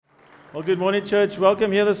Well, good morning, church.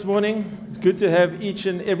 Welcome here this morning. It's good to have each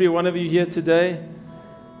and every one of you here today.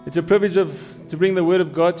 It's a privilege to bring the Word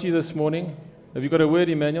of God to you this morning. Have you got a word,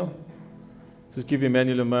 Emmanuel? Just give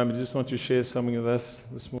Emmanuel a moment. I just want to share something with us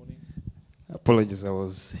this morning. Apologies, I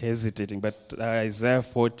was hesitating, but Isaiah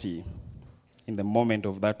 40, in the moment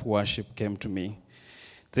of that worship, came to me.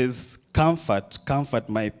 It says, comfort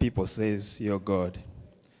my people, says your God.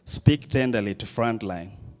 Speak tenderly to Frontline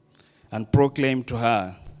and proclaim to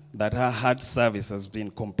her that her hard service has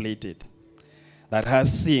been completed, that her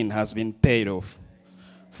sin has been paid off,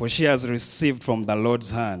 for she has received from the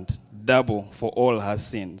Lord's hand double for all her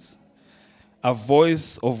sins. A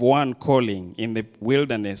voice of one calling in the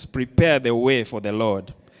wilderness, prepare the way for the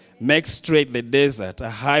Lord. Make straight the desert, a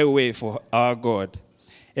highway for our God.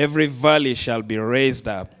 Every valley shall be raised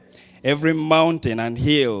up, every mountain and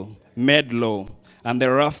hill made low, and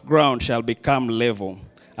the rough ground shall become level,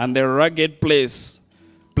 and the rugged places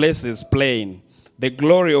plain. The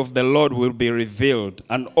glory of the Lord will be revealed,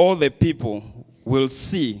 and all the people will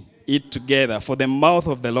see it together, for the mouth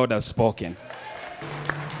of the Lord has spoken.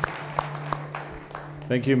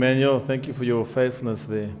 Thank you, Emmanuel. Thank you for your faithfulness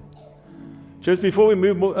there. Church, before we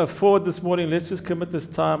move forward this morning, let's just commit this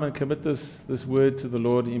time and commit this word to the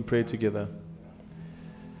Lord in prayer together.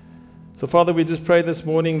 So, Father, we just pray this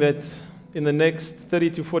morning that in the next 30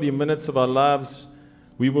 to 40 minutes of our lives,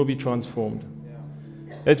 we will be transformed.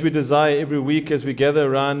 As we desire every week, as we gather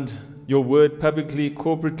around your word publicly,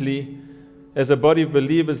 corporately, as a body of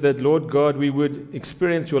believers, that, Lord God, we would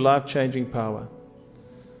experience your life-changing power.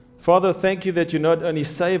 Father, thank you that you not only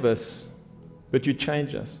save us, but you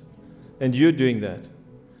change us. And you're doing that.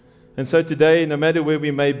 And so today, no matter where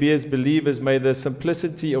we may be as believers, may the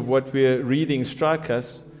simplicity of what we're reading strike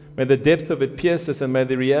us, may the depth of it pierce us, and may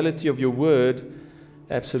the reality of your word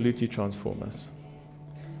absolutely transform us.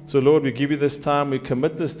 So, Lord, we give you this time, we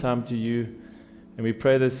commit this time to you, and we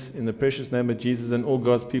pray this in the precious name of Jesus, and all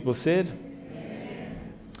God's people said,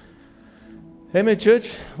 Amen,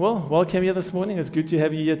 church. Well, welcome here this morning. It's good to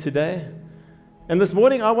have you here today. And this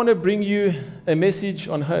morning, I want to bring you a message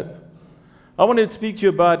on hope. I want to speak to you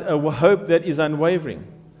about a hope that is unwavering.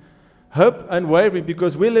 Hope unwavering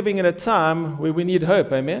because we're living in a time where we need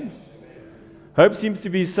hope, amen? Hope seems to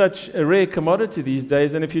be such a rare commodity these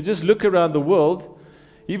days, and if you just look around the world,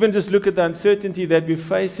 even just look at the uncertainty that we're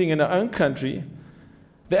facing in our own country,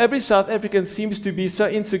 the average South African seems to be so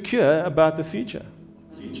insecure about the future.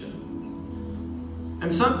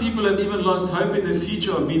 And some people have even lost hope in the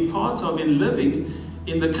future of being part of and living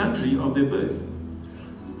in the country of their birth.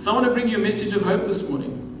 So I want to bring you a message of hope this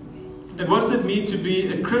morning. And what does it mean to be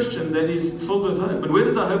a Christian that is filled with hope? And where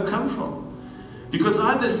does our hope come from? Because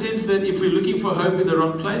I have the sense that if we're looking for hope in the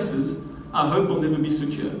wrong places, our hope will never be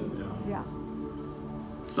secure.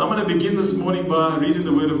 So I'm going to begin this morning by reading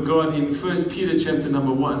the Word of God in 1 Peter chapter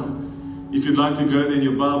number 1. If you'd like to go there in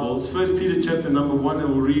your Bibles, 1 Peter chapter number 1, and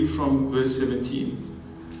we'll read from verse 17.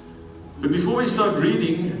 But before we start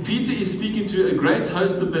reading, Peter is speaking to a great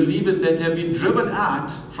host of believers that have been driven out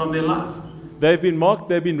from their life. They've been mocked,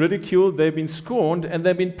 they've been ridiculed, they've been scorned, and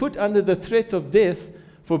they've been put under the threat of death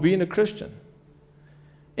for being a Christian.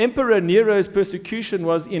 Emperor Nero's persecution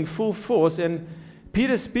was in full force, and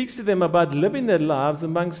Peter speaks to them about living their lives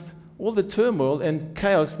amongst all the turmoil and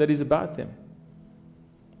chaos that is about them.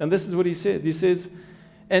 And this is what he says. He says,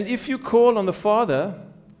 and if you call on the Father,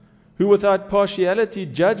 who without partiality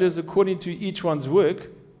judges according to each one's work,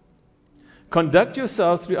 conduct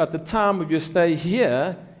yourselves throughout the time of your stay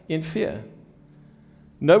here in fear,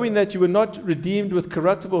 knowing that you were not redeemed with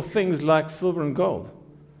corruptible things like silver and gold,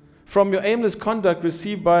 from your aimless conduct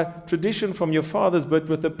received by tradition from your fathers, but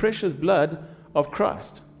with the precious blood of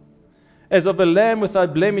Christ, as of a lamb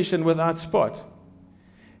without blemish and without spot.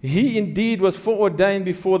 He indeed was foreordained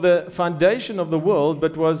before the foundation of the world,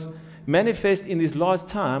 but was manifest in these last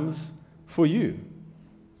times for you,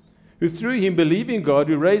 who through him believe in God,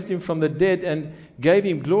 who raised him from the dead and gave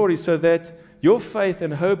him glory, so that your faith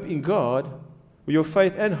and hope in God, or your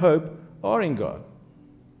faith and hope are in God.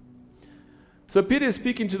 So Peter is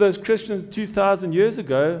speaking to those Christians 2,000 years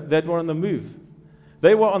ago that were on the move.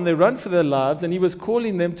 They were on the run for their lives, and he was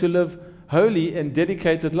calling them to live holy and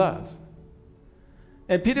dedicated lives.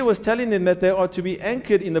 And Peter was telling them that they are to be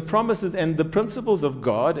anchored in the promises and the principles of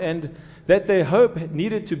God, and that their hope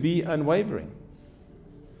needed to be unwavering.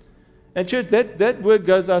 And church, that word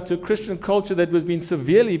goes out to a Christian culture that was being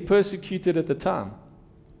severely persecuted at the time.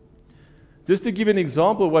 Just to give an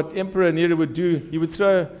example of what Emperor Nero would do, he would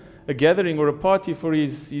throw a gathering or a party for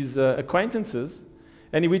his acquaintances,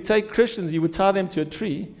 and he would take Christians, he would tie them to a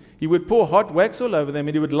tree, he would pour hot wax all over them,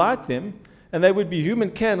 and he would light them, and they would be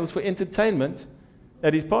human candles for entertainment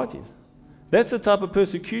at his parties. That's the type of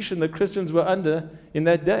persecution that Christians were under in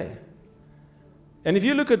that day. And if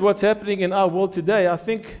you look at what's happening in our world today, I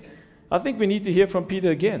think we need to hear from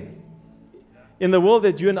Peter again. In the world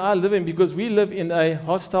that you and I live in, because we live in a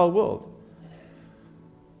hostile world.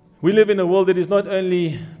 We live in a world that is not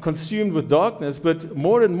only consumed with darkness, but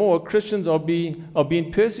more and more Christians are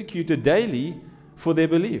being persecuted daily for their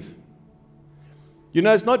belief. You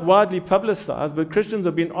know, it's not widely publicized, but Christians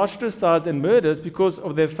are being ostracized and murdered because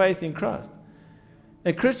of their faith in Christ.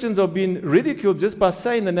 And Christians are being ridiculed just by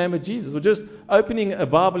saying the name of Jesus or just opening a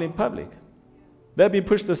Bible in public. They've been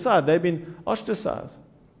pushed aside. They've been ostracized.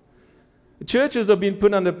 Churches are being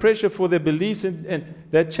put under pressure for their beliefs and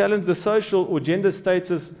that challenge the social or gender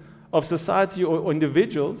status of society or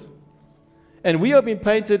individuals. And we are being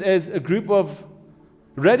painted as a group of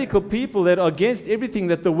radical people that are against everything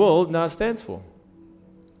that the world now stands for,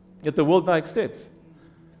 that the world now accepts.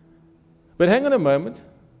 But hang on a moment.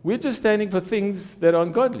 We're just standing for things that are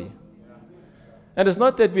ungodly. And it's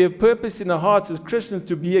not that we have purpose in our hearts as Christians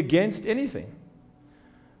to be against anything.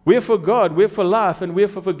 We're for God, we're for life, and we're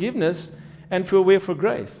for forgiveness, and we're for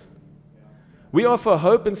grace. We are for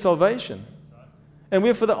hope and salvation. And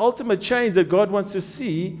we're for the ultimate change that God wants to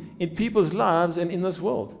see in people's lives and in this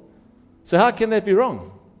world. So how can that be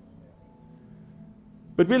wrong?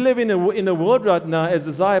 But we live in a world right now, as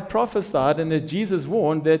Isaiah prophesied and as Jesus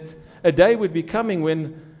warned, that a day would be coming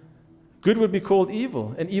when good would be called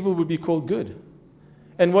evil and evil would be called good.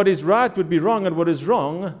 And what is right would be wrong and what is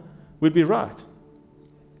wrong would be right.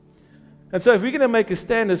 And so if we're going to make a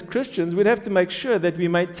stand as Christians, we'd have to make sure that we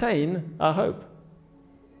maintain our hope.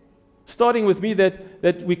 Starting with me,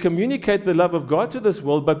 that we communicate the love of God to this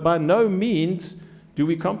world, but by no means do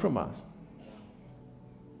we compromise.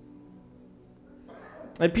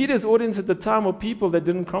 And Peter's audience at the time were people that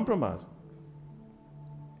didn't compromise.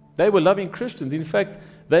 They were loving Christians. In fact,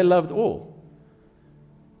 they loved all.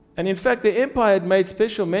 And in fact, the empire had made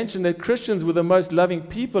special mention that Christians were the most loving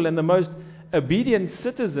people and the most obedient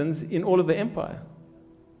citizens in all of the empire.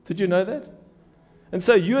 Did you know that? And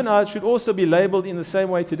so you and I should also be labeled in the same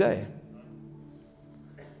way today.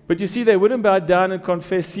 But you see, they wouldn't bow down and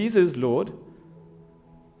confess Caesar as Lord.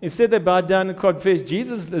 Instead, they bowed down and confessed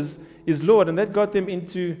Jesus is Lord, and that got them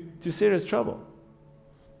into serious trouble.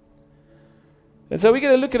 And so we're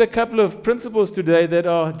going to look at a couple of principles today that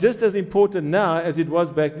are just as important now as it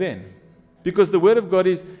was back then. Because the Word of God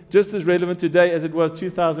is just as relevant today as it was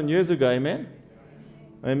 2,000 years ago. Amen?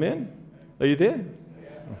 Amen? Are you there?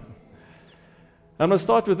 I'm going to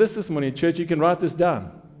start with this morning, church. You can write this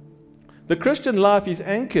down. The Christian life is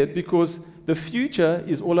anchored because the future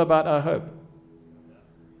is all about our hope.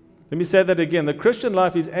 Let me say that again. The Christian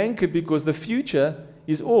life is anchored because the future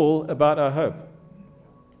is all about our hope.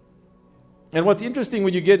 And what's interesting,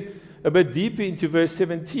 when you get a bit deeper into verse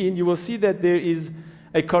 17, you will see that there is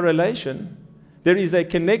a correlation. There is a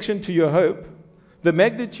connection to your hope. The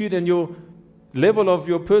magnitude and your level of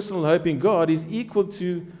your personal hope in God is equal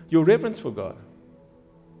to your reverence for God.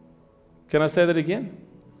 Can I say that again?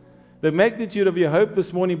 The magnitude of your hope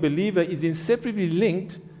this morning, believer, is inseparably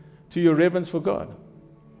linked to your reverence for God.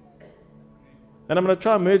 And I'm going to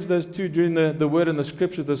try and merge those two during the word and the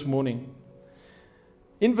scriptures this morning.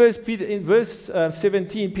 In verse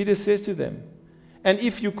 17, Peter says to them, and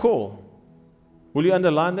if you call, will you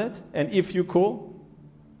underline that? And if you call?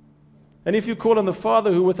 And if you call on the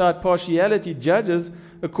Father who without partiality judges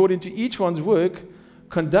according to each one's work,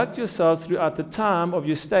 conduct yourselves throughout the time of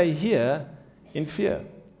your stay here in fear.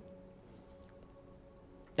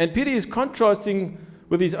 And Peter is contrasting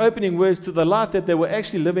with his opening words to the life that they were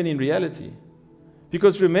actually living in reality.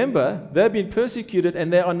 Because remember, they've been persecuted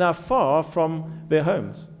and they are now far from their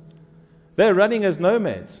homes. They're running as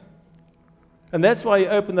nomads. And that's why he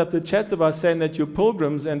opened up the chapter by saying that you're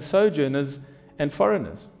pilgrims and sojourners and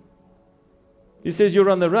foreigners. He says you're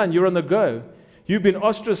on the run, you're on the go. You've been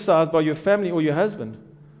ostracized by your family or your husband,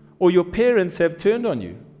 or your parents have turned on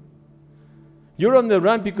you. You're on the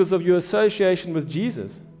run because of your association with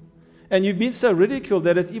Jesus. And you've been so ridiculed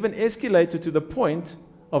that it's even escalated to the point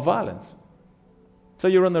of violence. So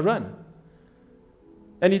you're on the run.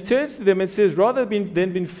 And he turns to them and says, rather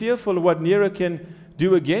than being fearful of what Nero can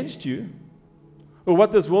do against you, or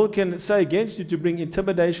what this world can say against you to bring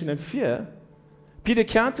intimidation and fear, Peter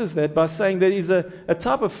counters that by saying there is a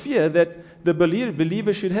type of fear that the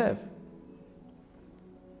believer should have.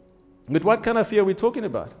 But what kind of fear are we talking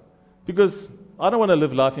about? Because I don't want to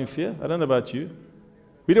live life in fear. I don't know about you.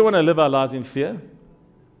 We don't want to live our lives in fear.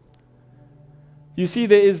 You see,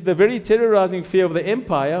 there is the very terrorizing fear of the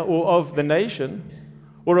empire or of the nation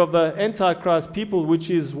or of the Antichrist people, which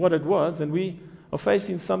is what it was, and we are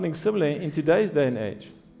facing something similar in today's day and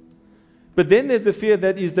age. But then there's the fear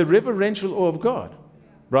that is the reverential awe of God,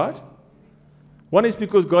 right? One is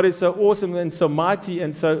because God is so awesome and so mighty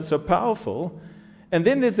and so powerful. And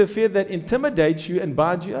then there's the fear that intimidates you and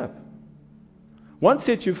binds you up. One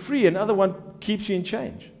sets you free, another one keeps you in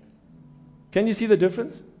chains. Can you see the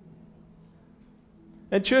difference?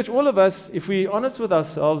 And church, all of us, if we're honest with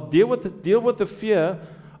ourselves, deal with the fear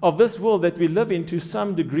of this world that we live in to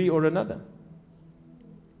some degree or another.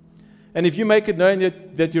 And if you make it known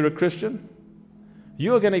that you're a Christian,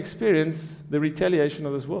 you are going to experience the retaliation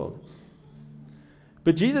of this world.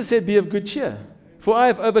 But Jesus said, be of good cheer, for I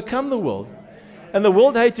have overcome the world. And the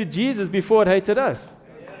world hated Jesus before it hated us.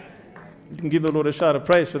 You can give the Lord a shout of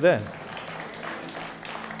praise for that.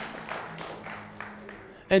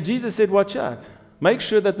 And Jesus said, watch out. Make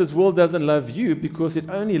sure that this world doesn't love you because it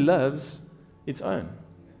only loves its own.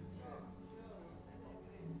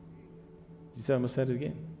 You say I must say it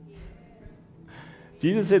again.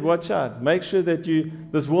 Jesus said, watch out. Make sure that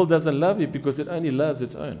this world doesn't love you because it only loves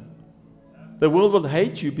its own. The world will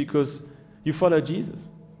hate you because you follow Jesus.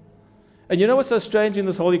 And you know what's so strange in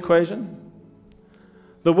this whole equation?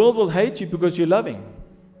 The world will hate you because you're loving,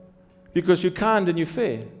 because you're kind and you're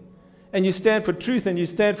fair, and you stand for truth and you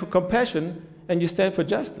stand for compassion and you stand for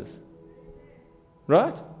justice.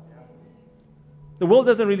 Right? The world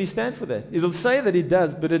doesn't really stand for that. It'll say that it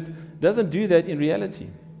does, but it doesn't do that in reality.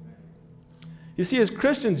 You see, as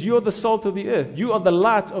Christians, you are the salt of the earth. You are the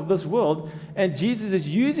light of this world, and Jesus is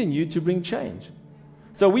using you to bring change.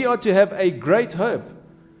 So we ought to have a great hope,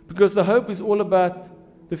 because the hope is all about,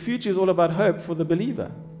 the future is all about hope for the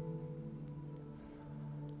believer.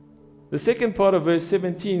 The second part of verse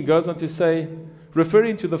 17 goes on to say,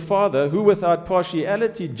 referring to the Father, who without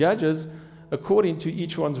partiality judges according to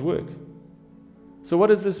each one's work. So what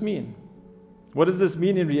does this mean? What does this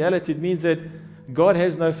mean in reality? It means that God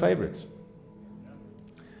has no favorites.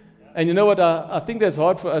 And you know what? I think that's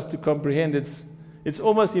hard for us to comprehend. It's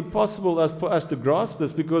almost impossible for us to grasp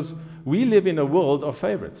this because we live in a world of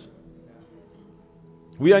favorites.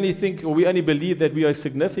 We only think, or we only believe that we are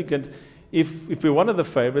significant if we're one of the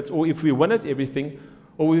favorites, or if we win at everything,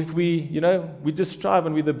 or if we just strive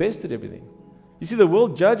and we're the best at everything. You see, the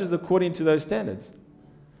world judges according to those standards.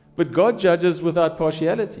 But God judges without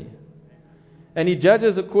partiality. And He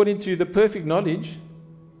judges according to the perfect knowledge.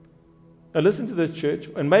 Now listen to this, church,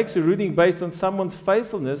 and makes a ruling based on someone's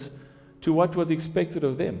faithfulness to what was expected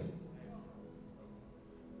of them.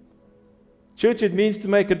 Church, it means to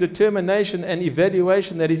make a determination and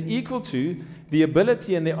evaluation that is equal to the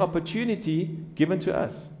ability and the opportunity given to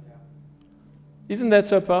us. Isn't that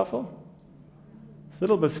so powerful? It's a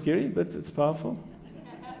little bit scary, but it's powerful.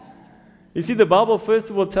 You see, the Bible, first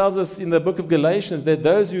of all, tells us in the book of Galatians that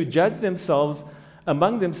those who judge themselves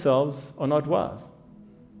among themselves are not wise.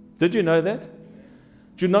 Did you know that?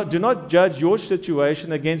 Do not judge your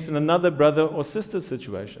situation against another brother or sister's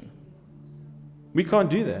situation. We can't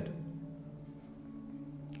do that.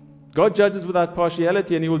 God judges without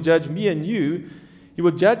partiality, and He will judge me and you. He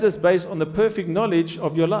will judge us based on the perfect knowledge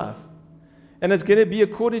of your life. And it's going to be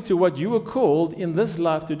according to what you were called in this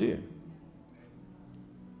life to do.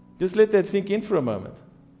 Just let that sink in for a moment.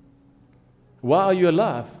 Why are you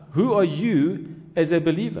alive? Who are you as a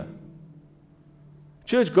believer?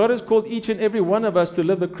 Church, God has called each and every one of us to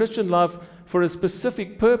live the Christian life for a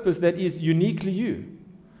specific purpose that is uniquely you.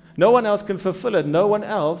 No one else can fulfill it. No one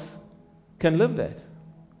else can live that.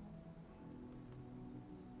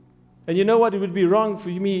 And you know what? It would be wrong for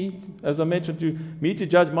me, as I mentioned, to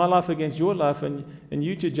judge my life against your life and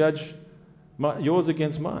you to judge yours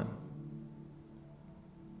against mine.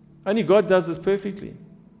 Only God does this perfectly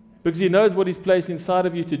because He knows what He's placed inside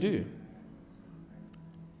of you to do.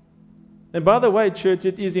 And by the way, church,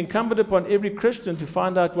 it is incumbent upon every Christian to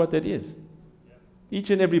find out what that is. Each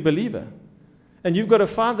and every believer. And you've got to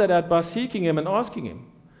find that out by seeking Him and asking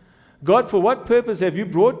Him, God, for what purpose have you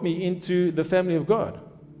brought me into the family of God?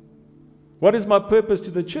 What is my purpose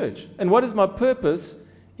to the church? And what is my purpose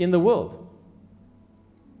in the world?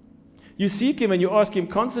 You seek Him and you ask Him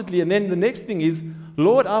constantly, and then the next thing is,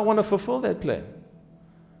 Lord, I want to fulfill that plan.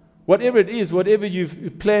 Whatever it is, whatever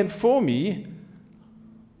you've planned for me,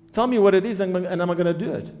 tell me what it is and I'm going to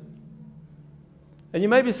do it. And you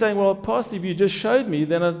may be saying, well, Pastor, if you just showed me,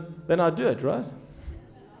 then I'd do it, right?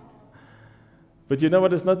 But you know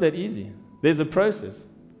what? It's not that easy. There's a process.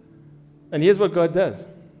 And here's what God does.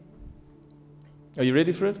 Are you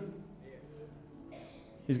ready for it?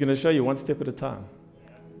 He's going to show you one step at a time.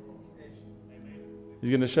 He's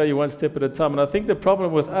going to show you one step at a time. And I think the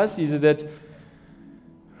problem with us is that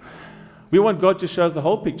we want God to show us the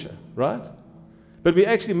whole picture, right? But we're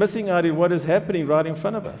actually missing out in what is happening right in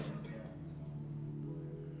front of us.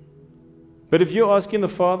 But if you're asking the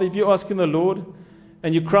Father, if you're asking the Lord,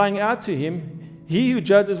 and you're crying out to Him, He who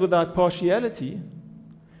judges without partiality,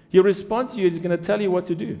 He'll respond to you. He's going to tell you what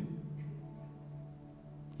to do.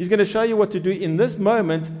 He's going to show you what to do in this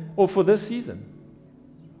moment or for this season.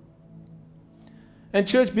 And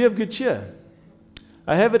church, be of good cheer.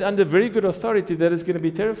 I have it under very good authority that it's going to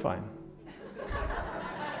be terrifying.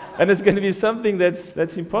 And it's going to be something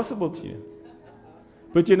that's impossible to you.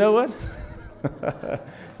 But you know what?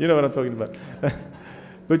 You know what I'm talking about.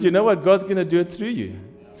 But you know what? God's going to do it through you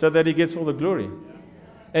so that He gets all the glory.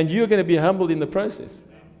 And you're going to be humbled in the process.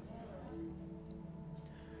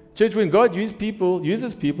 Church, when God uses people,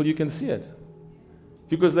 you can see it.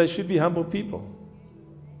 Because they should be humble people.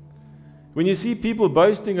 When you see people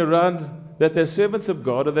boasting around that they're servants of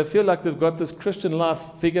God, or they feel like they've got this Christian life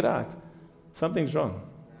figured out, something's wrong.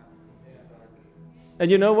 And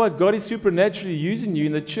you know what? God is supernaturally using you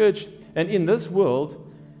in the church and in this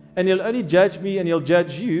world, and He'll only judge me and He'll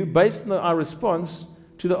judge you based on our response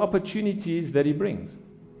to the opportunities that He brings.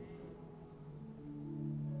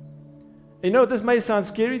 You know, this may sound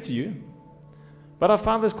scary to you, but I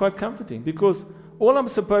found this quite comforting, because all I'm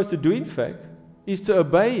supposed to do, in fact, is to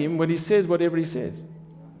obey Him when He says whatever He says.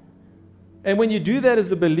 And when you do that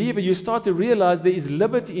as a believer, you start to realize there is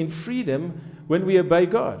liberty and freedom when we obey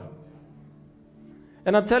God.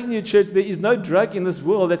 And I'm telling you, church, there is no drug in this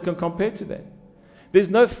world that can compare to that. There's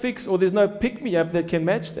no fix or there's no pick-me-up that can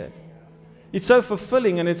match that. It's so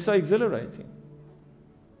fulfilling and it's so exhilarating.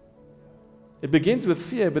 It begins with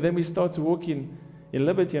fear, but then we start to walk in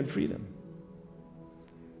liberty and freedom.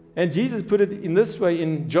 And Jesus put it in this way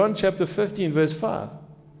in John chapter 15, verse 5.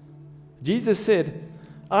 Jesus said,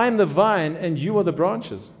 I am the vine and you are the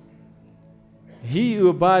branches. He who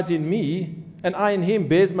abides in me and I in him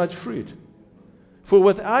bears much fruit. For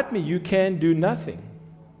without me you can do nothing.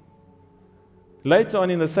 Later on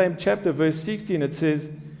in the same chapter, verse 16, it says,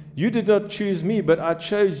 you did not choose me, but I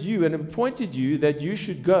chose you and appointed you that you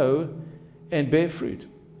should go and bear fruit.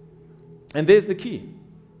 And there's the key.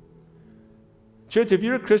 Church, if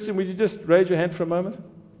you're a Christian, would you just raise your hand for a moment?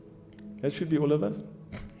 That should be all of us.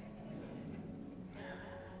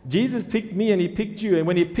 Jesus picked me and He picked you. And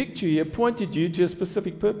when He picked you, He appointed you to a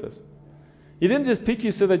specific purpose. He didn't just pick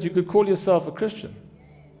you so that you could call yourself a Christian.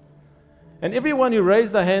 And everyone who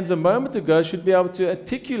raised their hands a moment ago should be able to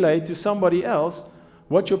articulate to somebody else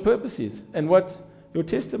what your purpose is and what your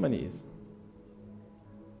testimony is.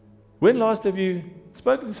 When last have you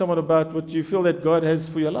spoken to someone about what you feel that God has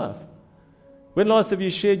for your life? When last have you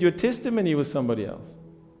shared your testimony with somebody else?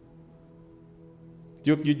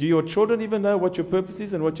 Do your children even know what your purpose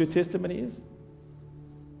is and what your testimony is?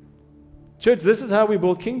 Church, this is how we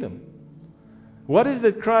build kingdom. What is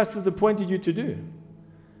that Christ has appointed you to do?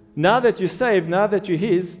 Now that you're saved, now that you're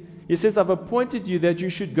His, He says, I've appointed you that you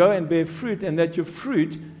should go and bear fruit and that your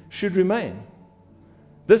fruit should remain.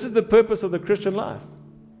 This is the purpose of the Christian life.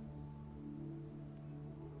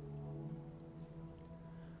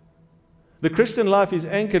 The Christian life is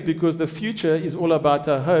anchored because the future is all about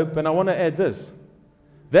our hope. And I want to add this.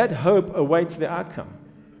 That hope awaits the outcome.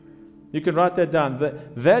 You can write that down.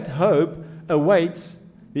 That hope awaits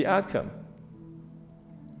the outcome.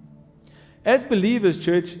 As believers,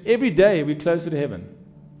 church, every day we're closer to heaven.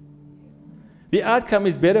 The outcome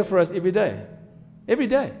is better for us every day. Every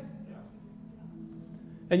day.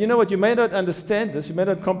 And you know what? You may not understand this. You may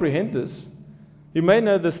not comprehend this. You may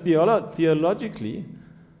know this theologically.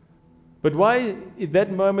 But why, at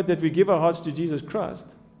that moment that we give our hearts to Jesus Christ,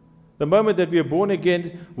 the moment that we are born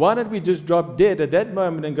again, why don't we just drop dead at that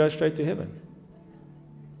moment and go straight to heaven?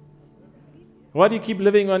 Why do you keep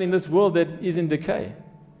living on in this world that is in decay?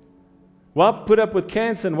 Why put up with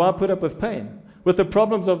cancer and why put up with pain, with the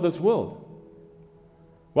problems of this world?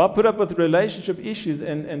 Why put up with relationship issues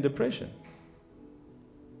and depression?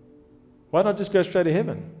 Why not just go straight to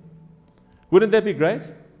heaven? Wouldn't that be great?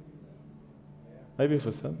 Maybe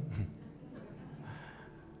for some.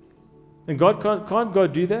 And God can't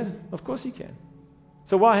God do that? Of course He can.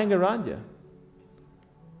 So why hang around here?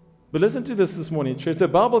 But listen to this morning, church. The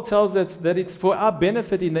Bible tells us that it's for our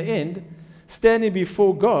benefit in the end, standing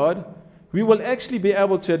before God, we will actually be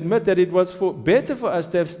able to admit that it was better for us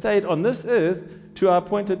to have stayed on this earth to our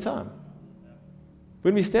appointed time.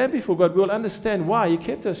 When we stand before God, we will understand why He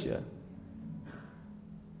kept us here.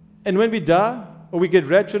 And when we die, or we get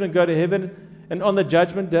raptured and go to heaven, and on the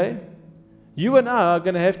judgment day, you and I are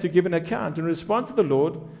going to have to give an account and respond to the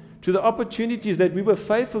Lord to the opportunities that we were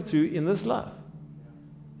faithful to in this life.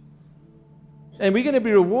 And we're going to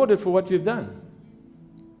be rewarded for what we've done.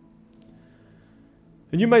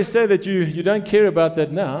 And you may say that you don't care about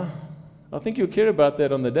that now. I think you'll care about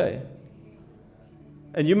that on the day.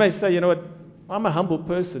 And you may say, you know what, I'm a humble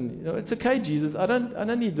person. It's okay, Jesus. I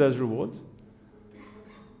don't need those rewards.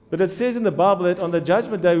 But it says in the Bible that on the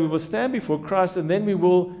judgment day we will stand before Christ and then we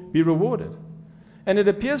will be rewarded. And it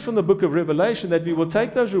appears from the book of Revelation that we will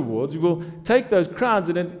take those rewards, we will take those crowns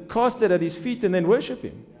and then cast it at his feet and then worship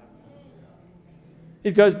him.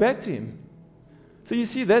 It goes back to him. So you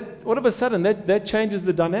see that all of a sudden that changes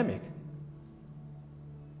the dynamic.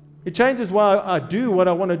 It changes why I do what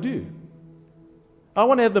I want to do. I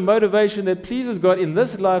want to have the motivation that pleases God in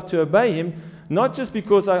this life to obey him, not just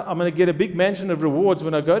because I'm going to get a big mansion of rewards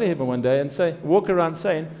when I go to heaven one day and walk around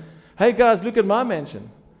saying, hey guys, look at my mansion.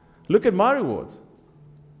 Look at my rewards.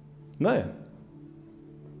 No.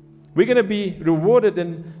 We're going to be rewarded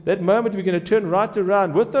in that moment. We're going to turn right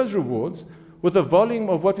around with those rewards, with the volume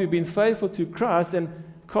of what we've been faithful to Christ, and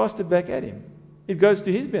cast it back at him. It goes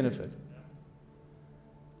to his benefit.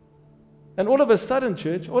 And all of a sudden,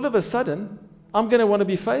 church, I'm going to want to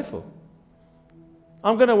be faithful.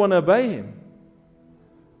 I'm going to want to obey him.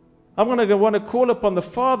 I'm going to want to call upon the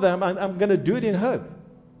Father. I'm going to do it in hope.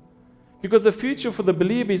 Because the future for the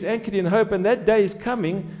believer is anchored in hope, and that day is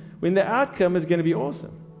coming when the outcome is going to be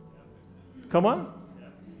awesome. Come on.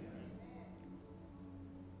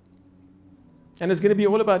 And it's going to be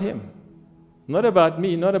all about him. Not about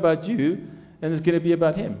me, not about you, and it's going to be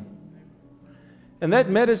about him. And that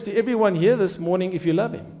matters to everyone here this morning if you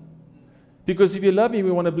love him. Because if you love him,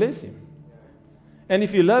 we want to bless him. And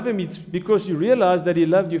if you love him, it's because you realize that he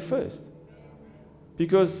loved you first.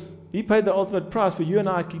 Because he paid the ultimate price for you and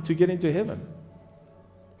I to get into heaven.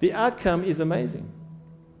 The outcome is amazing.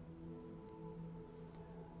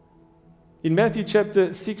 In Matthew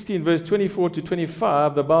chapter 16, verse 24 to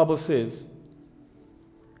 25, the Bible says,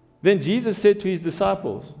 Then Jesus said to his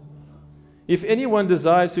disciples, If anyone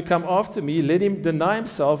desires to come after me, let him deny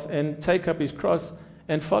himself and take up his cross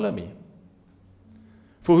and follow me.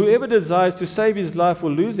 For whoever desires to save his life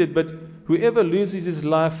will lose it, but whoever loses his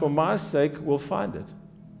life for my sake will find it.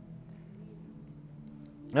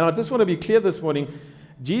 Now, I just want to be clear this morning.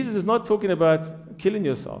 Jesus is not talking about killing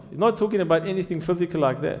yourself. He's not talking about anything physical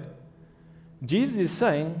like that. Jesus is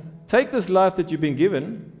saying, take this life that you've been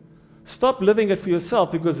given, stop living it for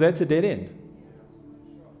yourself, because that's a dead end.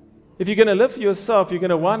 If you're going to live for yourself, you're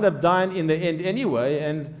going to wind up dying in the end anyway,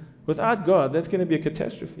 and without God, that's going to be a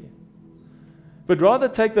catastrophe. But rather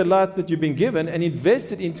take the life that you've been given and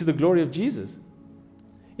invest it into the glory of Jesus.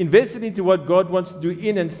 Invest it into what God wants to do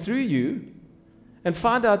in and through you, and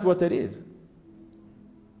find out what that is.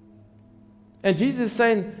 And Jesus is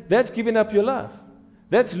saying, that's giving up your life.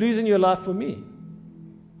 That's losing your life for me.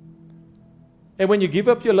 And when you give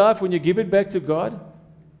up your life, when you give it back to God,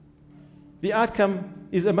 the outcome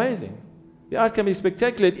is amazing. The outcome is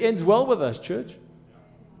spectacular. It ends well with us, church.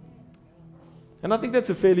 And I think that's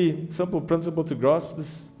a fairly simple principle to grasp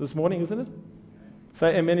this morning, isn't it?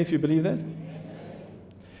 Say amen if you believe that.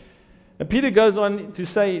 And Peter goes on to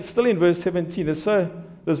say, still in verse 17, this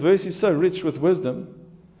verse is so rich with wisdom.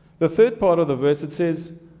 The third part of the verse, it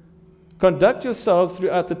says, conduct yourselves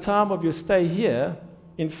throughout the time of your stay here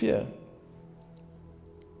in fear.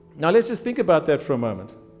 Now let's just think about that for a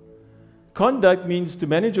moment. Conduct means to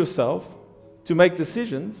manage yourself, to make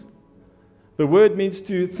decisions. The word means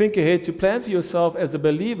to think ahead, to plan for yourself as a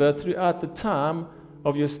believer throughout the time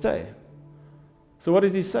of your stay. So what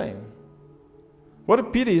is he saying?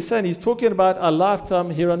 What Peter is saying, he's talking about our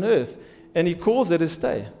lifetime here on earth, and he calls it a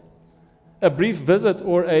stay, a brief visit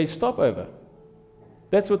or a stopover.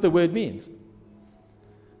 That's what the word means.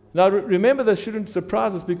 Now remember, this shouldn't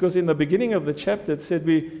surprise us, because in the beginning of the chapter it said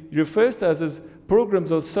he refers to us as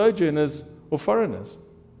pilgrims or sojourners or foreigners.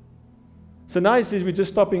 So now he says we're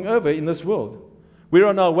just stopping over in this world. We're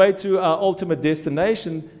on our way to our ultimate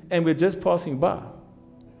destination, and we're just passing by.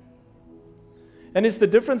 And it's the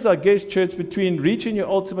difference, I guess, church, between reaching your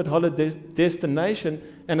ultimate holiday destination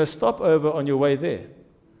and a stopover on your way there.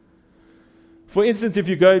 For instance, if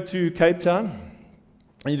you go to Cape Town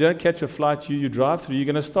and you don't catch a flight, you drive through, you're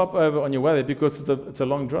going to stop over on your way there because it's a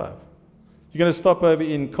long drive. You're going to stop over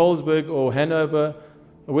in Colesberg or Hanover.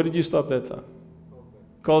 Or where did you stop that time?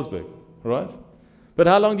 Colesberg, right? But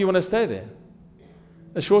how long do you want to stay there?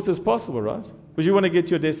 As short as possible, right? Because you want to get to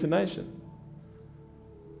your destination.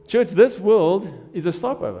 Church, this world is a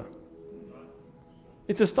stopover.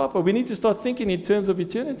 It's a stopover. We need to start thinking in terms of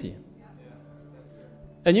eternity.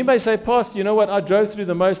 And you may say, Pastor, you know what? I drove through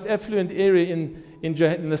the most affluent area in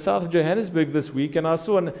the south of Johannesburg this week, and I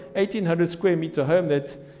saw an 1,800 square meter home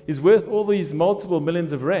that is worth all these multiple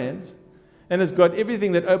millions of rands, and it's got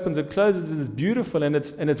everything that opens and closes, and it's beautiful, and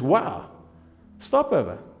it's wow.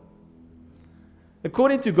 Stopover.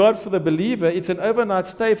 According to God, for the believer, it's an overnight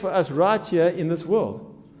stay for us right here in this world.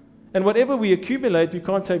 And whatever we accumulate, we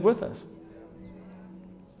can't take with us.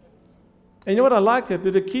 And you know what? I like that,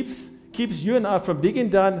 but it keeps you and I from digging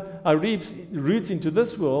down our roots into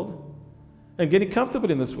this world and getting comfortable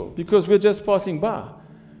in this world, because we're just passing by.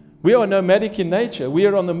 We are nomadic in nature. We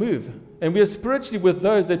are on the move. And we are spiritually with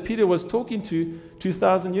those that Peter was talking to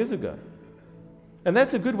 2,000 years ago. And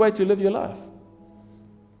that's a good way to live your life.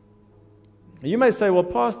 And you may say, well,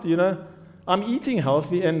 Pastor, you know, I'm eating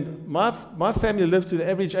healthy and my family lives to the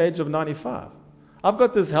average age of 95. I've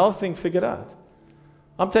got this health thing figured out.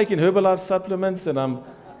 I'm taking Herbalife supplements and I'm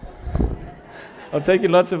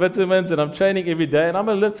taking lots of vitamins and I'm training every day and I'm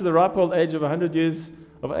going to live to the ripe old age of 100 years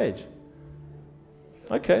of age.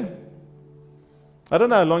 Okay. I don't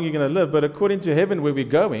know how long you're going to live, but according to heaven where we're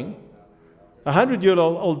going,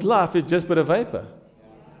 100-year-old life is just but a vapor.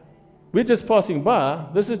 We're just passing by.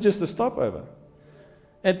 This is just a stopover.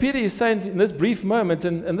 And Peter is saying in this brief moment,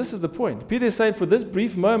 and this is the point, Peter is saying for this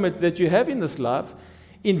brief moment that you have in this life,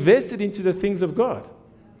 invest it into the things of God.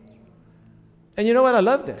 And you know what? I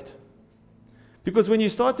love that. Because when you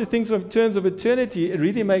start to think in terms of eternity, it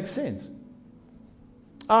really makes sense.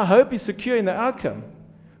 Our hope is secure in the outcome.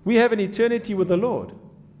 We have an eternity with the Lord.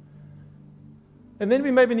 And then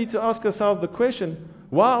we maybe need to ask ourselves the question,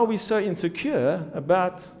 why are we so insecure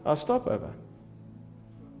about our stopover?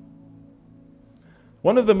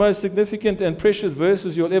 One of the most significant and precious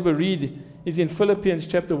verses you'll ever read is in Philippians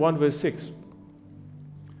chapter 1, verse 6.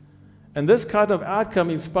 And this kind of outcome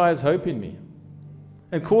inspires hope in me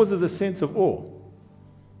and causes a sense of awe.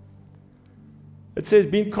 It says,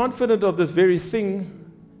 being confident of this very thing,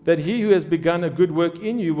 that he who has begun a good work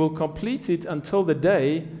in you will complete it until the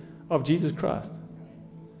day of Jesus Christ.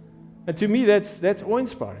 And to me, that's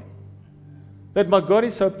awe-inspiring. That my God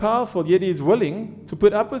is so powerful, yet he is willing to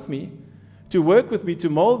put up with me, to work with me, to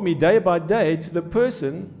mold me day by day to the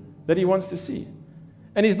person that he wants to see.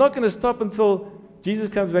 And he's not going to stop until Jesus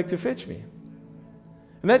comes back to fetch me.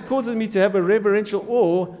 And that causes me to have a reverential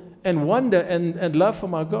awe and wonder and love for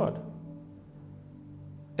my God.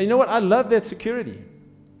 And you know what? I love that security.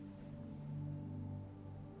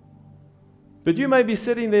 But you may be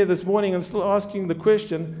sitting there this morning and still asking the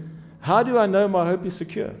question, how do I know my hope is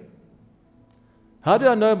secure? How do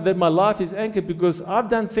I know that my life is anchored? Because I've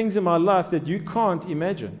done things in my life that you can't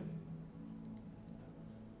imagine.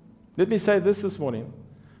 Let me say this morning.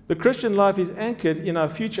 The Christian life is anchored in our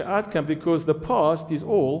future outcome because the past is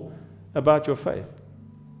all about your faith.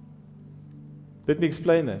 Let me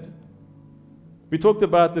explain that. We talked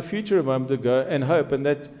about the future a moment ago and hope, and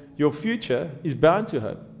that your future is bound to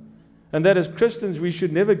hope. And that as Christians, we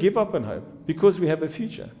should never give up on hope because we have a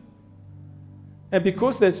future. And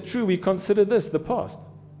because that's true, we consider this the past.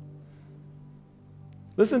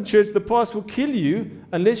 Listen, church, the past will kill you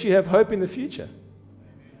unless you have hope in the future.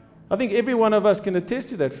 I think every one of us can attest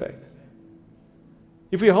to that fact.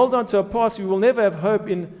 If we hold on to our past, we will never have hope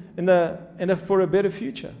for a better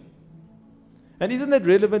future. And isn't that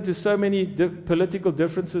relevant to so many political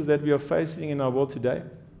differences that we are facing in our world today?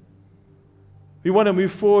 We want to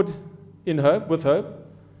move forward in hope, with hope,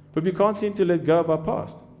 but we can't seem to let go of our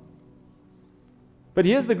past. But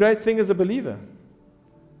here's the great thing as a believer.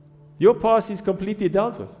 Your past is completely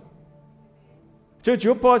dealt with. Church,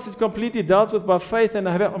 your past is completely dealt with by faith, and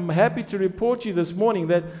I'm happy to report to you this morning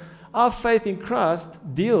that our faith in Christ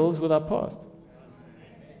deals with our past.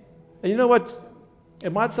 And you know what?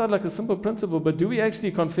 It might sound like a simple principle, but do we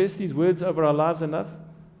actually confess these words over our lives enough?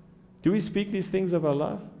 Do we speak these things of our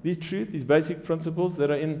life? These truths, these basic principles that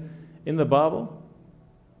are in the Bible?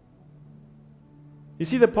 You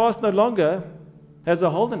see, the past no longer has a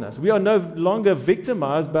hold on us. We are no longer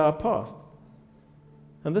victimized by our past.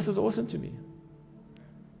 And this is awesome to me.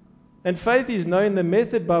 And faith is knowing the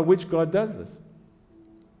method by which God does this.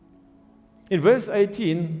 In verse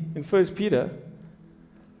 18, in 1 Peter,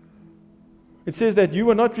 it says that you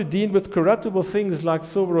were not redeemed with corruptible things like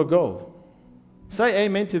silver or gold. Say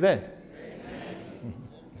amen to that. Amen.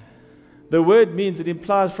 The word means, it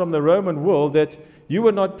implies from the Roman world that you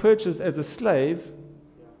were not purchased as a slave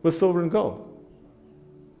with silver and gold.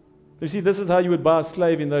 You see, this is how you would buy a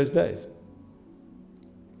slave in those days.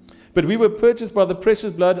 But we were purchased by the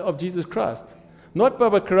precious blood of Jesus Christ, not by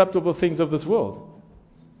the corruptible things of this world.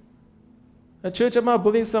 And church, am I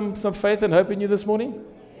building some faith and hope in you this morning?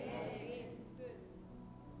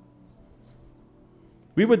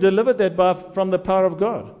 We were delivered that from the power of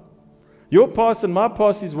God. Your past and my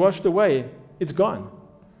past is washed away. It's gone.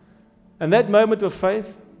 And that moment of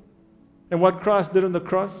faith and what Christ did on the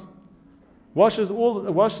cross washes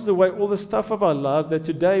away all the stuff of our lives that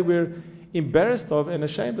today we're embarrassed of and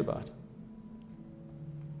ashamed about.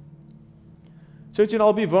 Church, and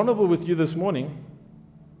I'll be vulnerable with you this morning.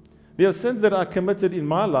 There are sins that I committed in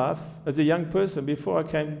my life as a young person before I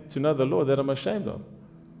came to know the Lord that I'm ashamed of.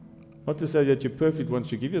 Not to say that you're perfect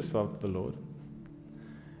once you give yourself to the Lord.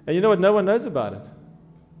 And you know what? No one knows about it.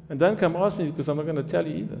 And don't come ask me because I'm not going to tell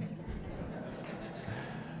you either.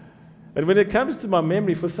 And when it comes to my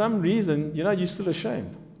memory, for some reason, you're still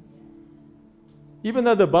ashamed. Even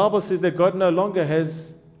though the Bible says that God no longer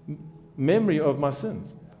has memory of my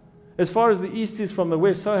sins. As far as the east is from the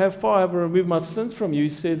west, so far have I removed my sins from you,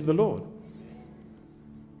 says the Lord.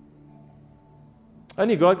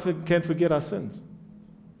 Only God can forget our sins.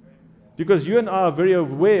 Because you and I are very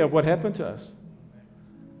aware of what happened to us.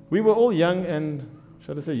 We were all young and,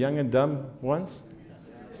 should I say young and dumb once?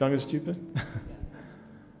 Young and stupid?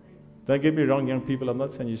 Don't get me wrong, young people, I'm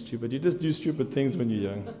not saying you're stupid. You just do stupid things when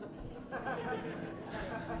you're young.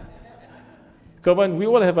 Come on, we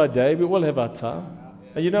all have our day, we all have our time.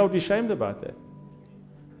 And you know, I'd be ashamed about that.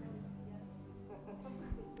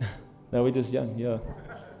 No, we're just young, yeah.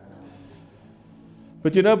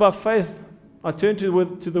 But by faith, I turn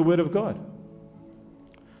to the Word of God.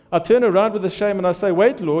 I turn around with the shame and I say,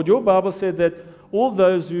 wait, Lord, your Bible said that all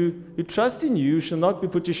those who trust in you shall not be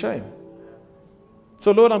put to shame.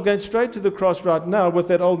 So, Lord, I'm going straight to the cross right now with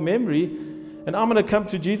that old memory, and I'm going to come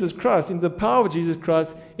to Jesus Christ, in the power of Jesus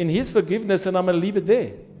Christ, in His forgiveness, and I'm going to leave it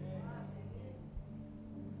there.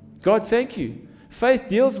 God, thank you. Faith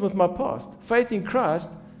deals with my past. Faith in Christ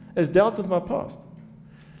has dealt with my past.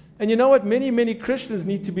 And you know what? Many, many Christians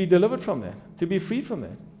need to be delivered from that, to be freed from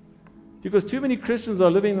that. Because too many Christians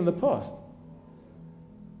are living in the past.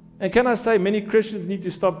 And can I say, many Christians need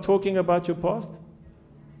to stop talking about your past?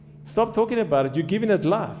 Stop talking about it. You're giving it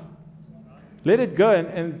life. Let it go,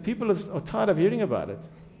 and people are tired of hearing about it.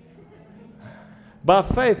 By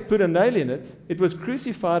faith, put a nail in it. It was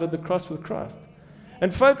crucified at the cross with Christ.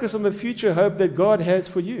 And focus on the future hope that God has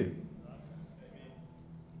for you.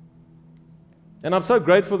 And I'm so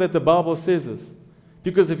grateful that the Bible says this.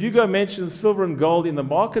 Because if you go mention silver and gold in the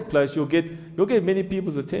marketplace, you'll get many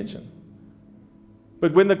people's attention.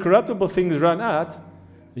 But when the corruptible things run out,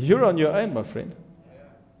 you're on your own, my friend.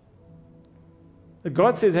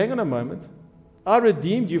 God says, hang on a moment. I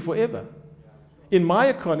redeemed you forever. In my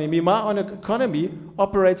economy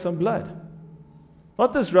operates on blood.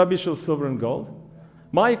 Not this rubbish of silver and gold.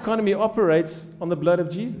 My economy operates on the blood of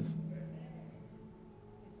Jesus.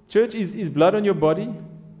 Church, is blood on your body?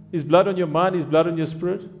 Is blood on your mind? Is blood on your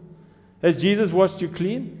spirit? Has Jesus washed you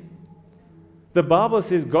clean? The Bible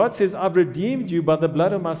says, God says, I've redeemed you by the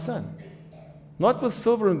blood of my Son. Not with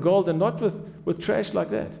silver and gold and not with trash like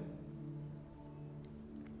that.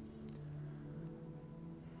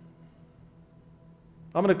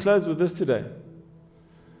 I'm going to close with this today.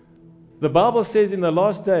 The Bible says in the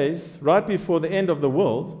last days, right before the end of the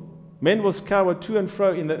world, men will scour to and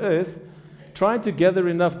fro in the earth, trying to gather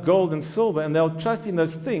enough gold and silver, and they'll trust in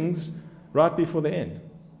those things right before the end.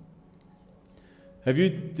 Have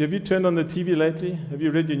you turned on the TV lately? Have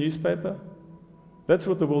you read your newspaper? That's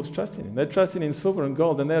what the world's trusting in. They're trusting in silver and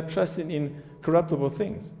gold, and they're trusting in corruptible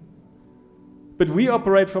things. But we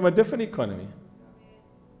operate from a different economy.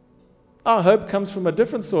 Our hope comes from a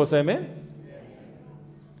different source, amen?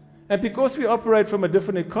 And because we operate from a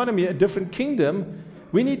different economy, a different kingdom,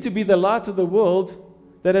 we need to be the light of the world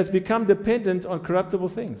that has become dependent on corruptible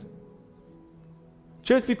things.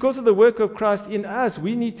 Church, because of the work of Christ in us,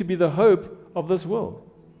 we need to be the hope of this world.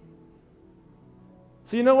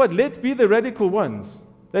 So you know what? Let's be the radical ones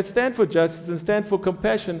that stand for justice and stand for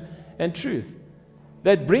compassion and truth,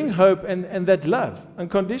 that bring hope and that love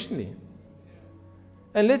unconditionally.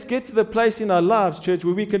 And let's get to the place in our lives, church,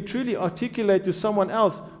 where we can truly articulate to someone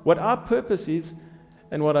else what our purpose is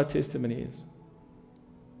and what our testimony is.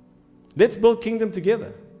 Let's build kingdom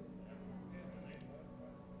together.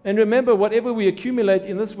 And remember, whatever we accumulate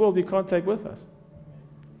in this world, we can't take with us.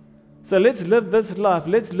 So let's live this life.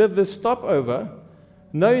 Let's live this stopover,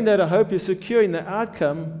 knowing that our hope is secure in the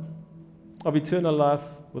outcome of eternal life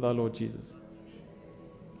with our Lord Jesus.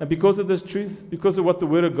 And because of this truth, because of what the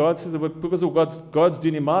Word of God says, because of what God's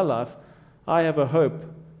doing in my life, I have a hope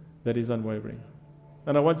that is unwavering.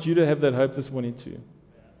 And I want you to have that hope this morning too.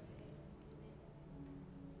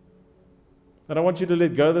 And I want you to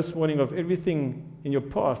let go this morning of everything in your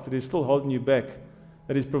past that is still holding you back,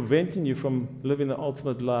 that is preventing you from living the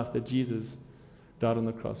ultimate life that Jesus died on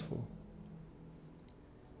the cross for.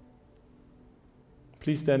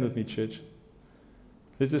 Please stand with me, church.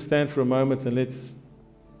 Let's just stand for a moment and let's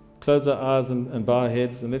close our eyes and bow our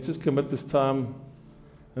heads, and let's just commit this time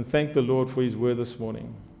and thank the Lord for His word this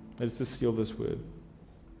morning. Let's just seal this word.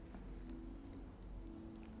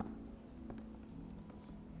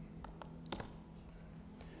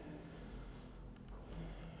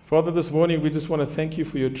 Father, this morning we just want to thank you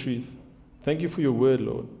for your truth. Thank you for your word,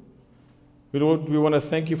 Lord. Lord, we want to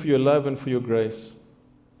thank you for your love and for your grace.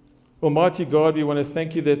 Almighty God, we want to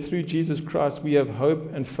thank you that through Jesus Christ we have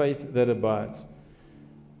hope and faith that abides.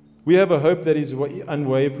 We have a hope that is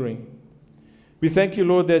unwavering. We thank you,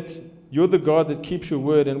 Lord, that you're the God that keeps your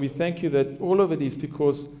word, and we thank you that all of it is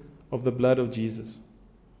because of the blood of Jesus.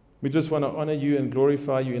 We just want to honor you and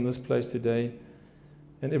glorify you in this place today.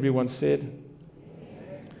 And everyone said,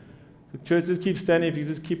 the church, just keep standing. If you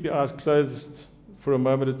just keep your eyes closed for a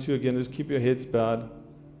moment or two again, just keep your heads bowed.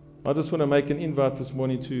 I just want to make an invite this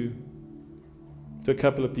morning to a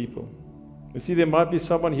couple of people. You see, there might be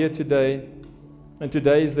someone here today, and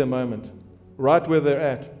today is their moment, right where they're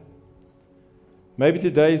at. Maybe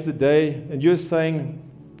today is the day, and you're saying,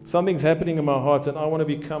 something's happening in my heart, and I want to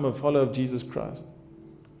become a follower of Jesus Christ.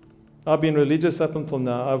 I've been religious up until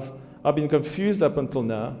now. I've been confused up until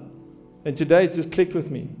now, and today it's just clicked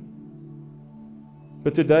with me.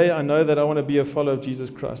 But today I know that I want to be a follower of Jesus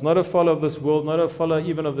Christ. Not a follower of this world, not a follower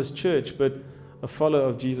even of this church, but a follower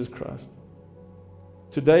of Jesus Christ.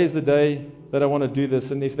 Today is the day that I want to do this.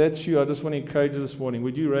 And if that's you, I just want to encourage you this morning.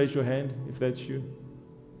 Would you raise your hand if that's you?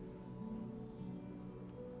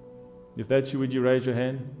 If that's you, would you raise your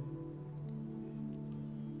hand?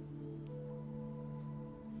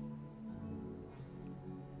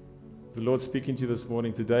 The Lord's speaking to you this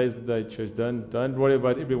morning. Today is the day, church. Don't worry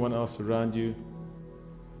about everyone else around you.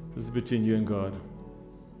 This is between you and God.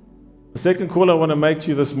 The second call I want to make to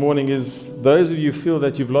you this morning is those of you who feel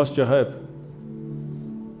that you've lost your hope.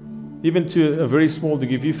 Even to a very small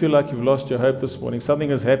degree, if you feel like you've lost your hope this morning, something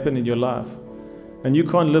has happened in your life, and you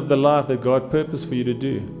can't live the life that God purposed for you to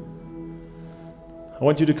do. I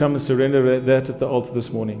want you to come and surrender that at the altar this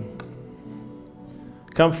morning.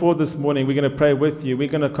 Come forward this morning. We're going to pray with you. We're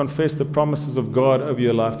going to confess the promises of God over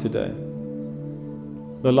your life today.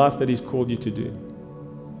 The life that He's called you to do.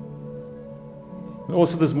 And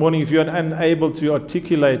also this morning, if you're unable to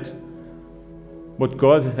articulate what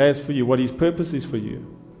God has for you, what His purpose is for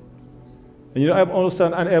you, and you're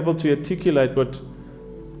also unable to articulate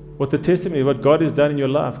what the testimony, what God has done in your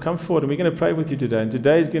life, come forward and we're going to pray with you today. And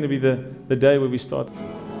today is going to be the day where we start.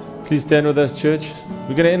 Please stand with us, church.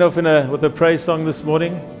 We're going to end off with a praise song this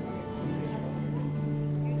morning.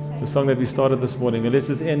 The song that we started this morning. And let's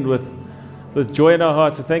just end with joy in our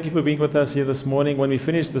hearts. So thank you for being with us here this morning. When we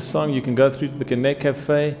finish the song, you can go through to the Connect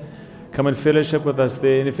Cafe. Come and fellowship with us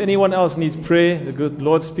there. And if anyone else needs prayer, the good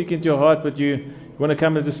Lord speak into your heart, but you want to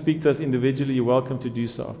come and just speak to us individually, you're welcome to do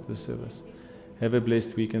so after the service. Have a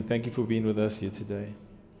blessed week, and thank you for being with us here today.